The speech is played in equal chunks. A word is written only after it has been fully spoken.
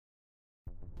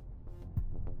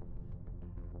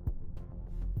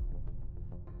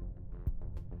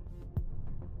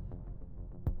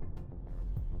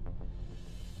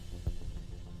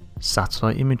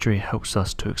Satellite imagery helps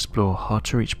us to explore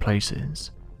hard-to-reach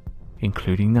places,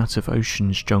 including that of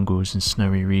oceans, jungles and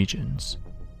snowy regions.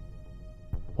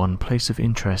 One place of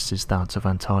interest is that of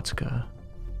Antarctica.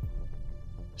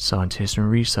 Scientists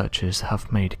and researchers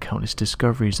have made countless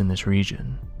discoveries in this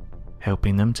region,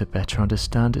 helping them to better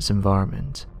understand its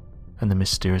environment and the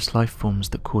mysterious life forms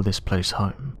that call this place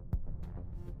home.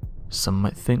 Some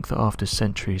might think that after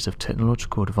centuries of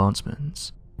technological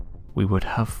advancements, we would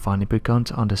have finally begun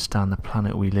to understand the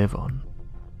planet we live on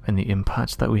and the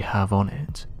impact that we have on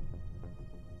it.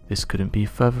 This couldn't be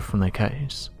further from the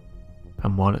case,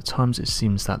 and while at times it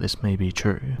seems that this may be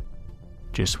true,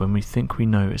 just when we think we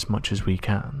know as much as we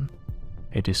can,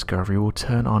 a discovery will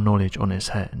turn our knowledge on its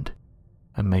head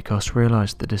and make us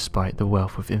realize that despite the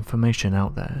wealth of information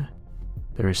out there,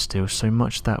 there is still so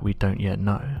much that we don't yet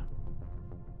know.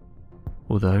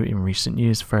 Although in recent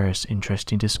years various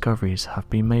interesting discoveries have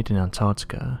been made in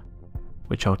Antarctica,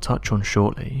 which I'll touch on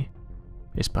shortly,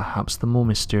 it's perhaps the more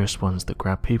mysterious ones that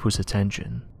grab people's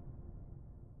attention.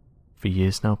 For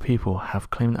years now, people have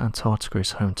claimed that Antarctica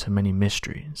is home to many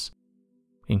mysteries,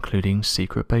 including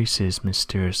secret bases,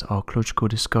 mysterious archaeological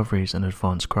discoveries and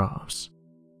advanced crafts.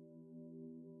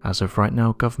 As of right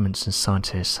now, governments and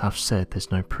scientists have said there's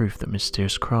no proof that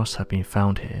mysterious crafts have been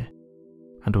found here,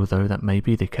 and although that may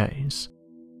be the case,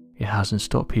 it hasn't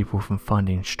stopped people from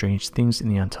finding strange things in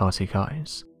the Antarctic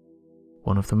ice,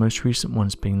 one of the most recent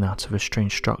ones being that of a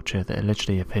strange structure that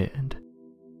allegedly appeared,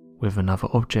 with another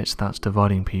object that's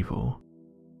dividing people,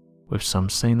 with some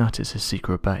saying that it's a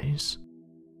secret base,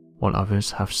 while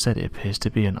others have said it appears to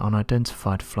be an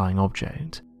unidentified flying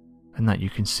object, and that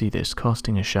you can see that it's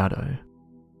casting a shadow.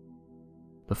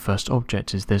 The first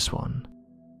object is this one,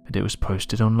 and it was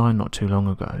posted online not too long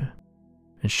ago,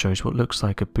 and shows what looks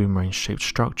like a boomerang-shaped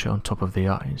structure on top of the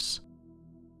ice.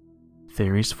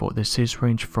 Theories for what this is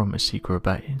range from a secret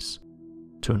base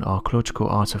to an archaeological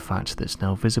artifact that's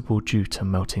now visible due to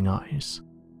melting ice.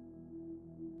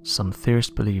 Some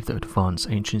theorists believe that advanced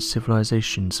ancient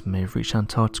civilizations may have reached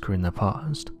Antarctica in the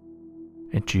past,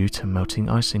 and due to melting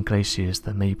ice and glaciers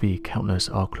there may be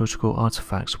countless archaeological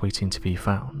artifacts waiting to be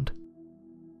found.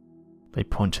 They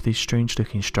point to these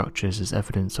strange-looking structures as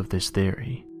evidence of this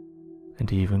theory,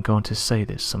 and even go on to say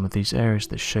that some of these areas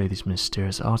that show these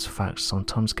mysterious artifacts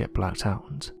sometimes get blacked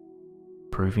out,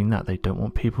 proving that they don't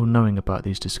want people knowing about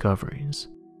these discoveries.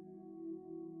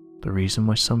 The reason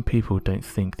why some people don't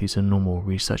think these are normal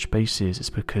research bases is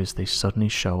because they suddenly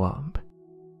show up,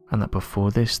 and that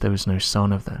before this there was no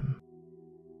sign of them.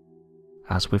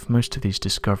 As with most of these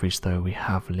discoveries though, we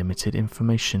have limited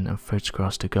information and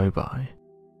photographs to go by,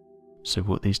 so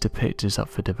what these depict is up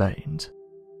for debate.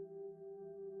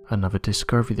 Another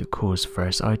discovery that caused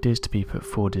various ideas to be put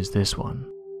forward is this one.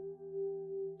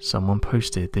 Someone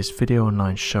posted this video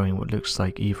online showing what looks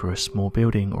like either a small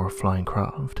building or a flying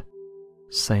craft,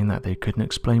 saying that they couldn't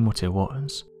explain what it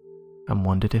was, and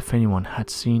wondered if anyone had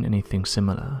seen anything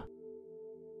similar.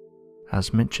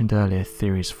 As mentioned earlier,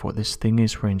 theories for what this thing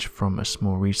is range from a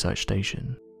small research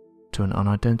station to an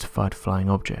unidentified flying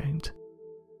object.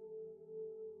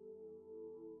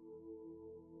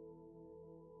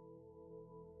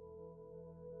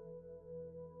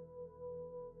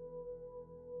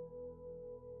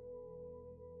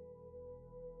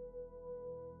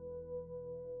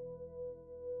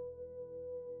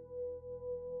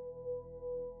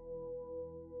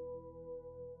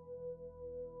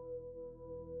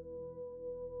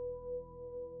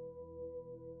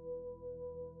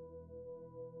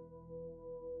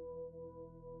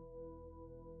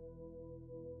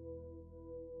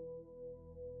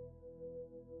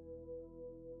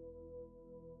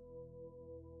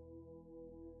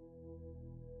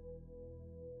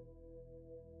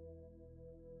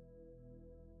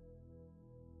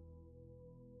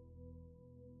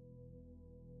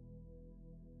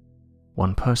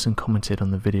 One person commented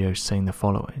on the video saying the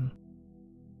following: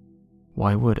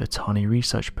 "Why would a tiny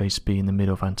research base be in the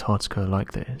middle of Antarctica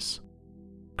like this?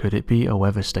 Could it be a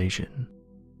weather station?"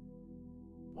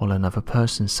 While another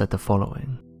person said the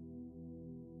following: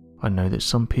 "I know that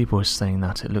some people are saying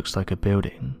that it looks like a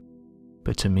building,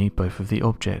 but to me both of the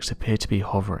objects appear to be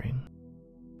hovering,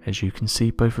 as you can see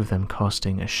both of them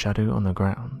casting a shadow on the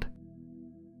ground.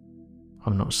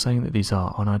 I'm not saying that these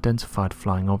are unidentified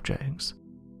flying objects,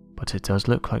 but it does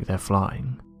look like they're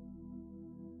flying.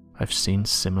 I've seen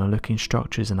similar looking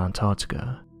structures in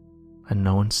Antarctica, and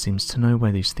no one seems to know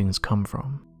where these things come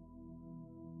from.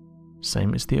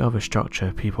 Same as the other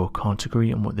structure, people can't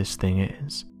agree on what this thing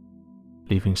is,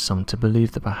 leaving some to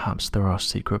believe that perhaps there are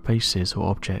secret bases or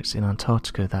objects in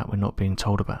Antarctica that we're not being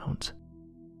told about."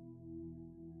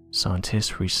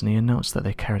 Scientists recently announced that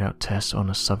they carried out tests on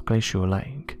a subglacial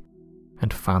lake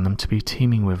and found them to be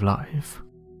teeming with life.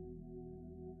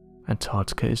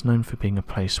 Antarctica is known for being a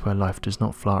place where life does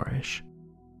not flourish.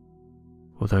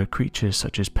 Although creatures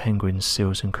such as penguins,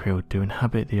 seals and krill do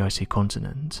inhabit the icy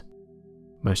continent,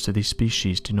 most of these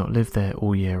species do not live there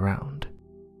all year round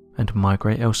and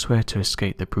migrate elsewhere to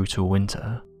escape the brutal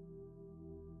winter.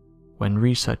 When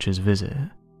researchers visit,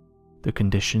 the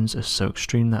conditions are so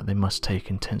extreme that they must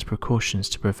take intense precautions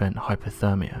to prevent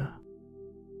hypothermia.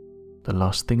 The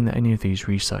last thing that any of these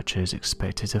researchers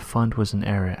expected to find was an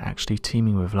area actually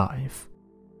teeming with life,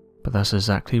 but that's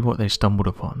exactly what they stumbled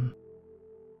upon.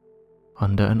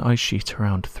 Under an ice sheet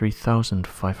around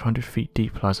 3,500 feet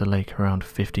deep lies a lake around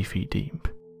 50 feet deep.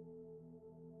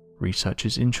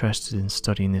 Researchers interested in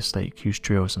studying this lake used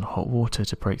drills and hot water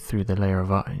to break through the layer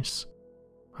of ice,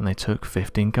 and they took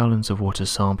 15 gallons of water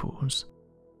samples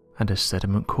and a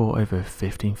sediment core over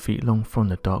 15 feet long from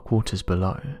the dark waters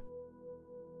below.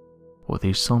 What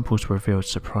these samples revealed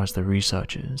surprised the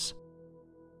researchers.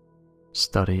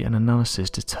 Study and analysis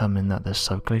determined that the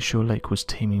subglacial lake was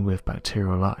teeming with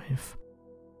bacterial life,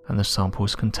 and the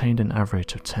samples contained an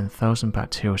average of 10,000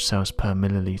 bacterial cells per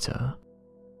milliliter.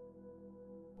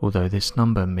 Although this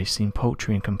number may seem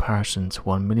paltry in comparison to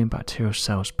 1 million bacterial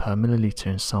cells per milliliter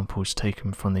in samples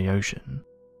taken from the ocean,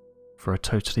 for a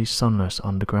totally sunless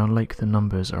underground lake the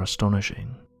numbers are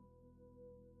astonishing.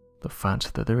 The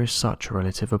fact that there is such a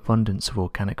relative abundance of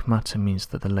organic matter means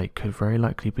that the lake could very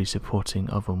likely be supporting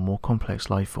other more complex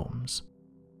life forms,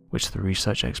 which the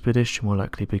research expedition will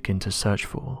likely begin to search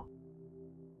for.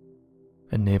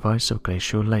 A nearby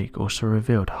subglacial lake also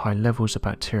revealed high levels of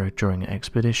bacteria during an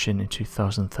expedition in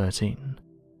 2013,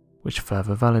 which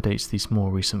further validates these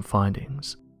more recent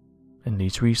findings, and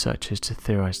leads researchers to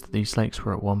theorize that these lakes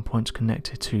were at one point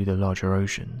connected to the larger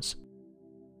oceans.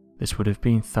 This would have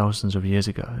been thousands of years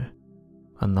ago,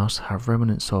 and thus have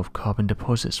remnants of carbon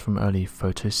deposits from early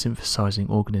photosynthesizing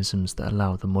organisms that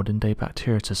allow the modern-day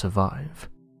bacteria to survive.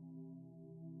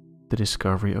 The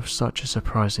discovery of such a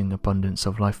surprising abundance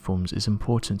of life forms is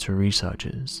important to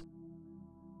researchers.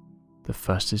 The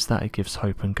first is that it gives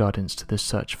hope and guidance to the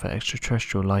search for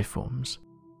extraterrestrial life forms,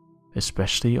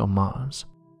 especially on Mars,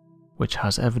 which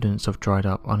has evidence of dried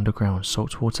up underground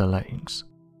saltwater lakes,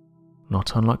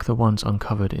 not unlike the ones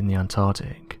uncovered in the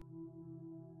Antarctic.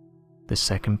 The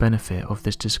second benefit of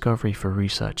this discovery for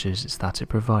researchers is that it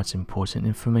provides important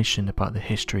information about the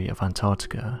history of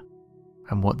Antarctica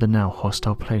and what the now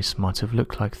hostile place might have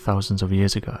looked like thousands of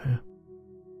years ago.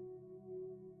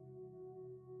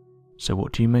 So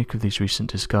what do you make of these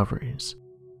recent discoveries?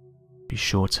 Be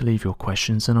sure to leave your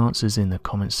questions and answers in the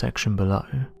comments section below,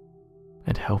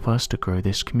 and help us to grow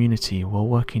this community while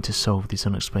working to solve these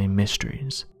unexplained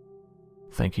mysteries.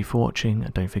 Thank you for watching,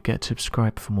 and don't forget to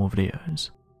subscribe for more videos.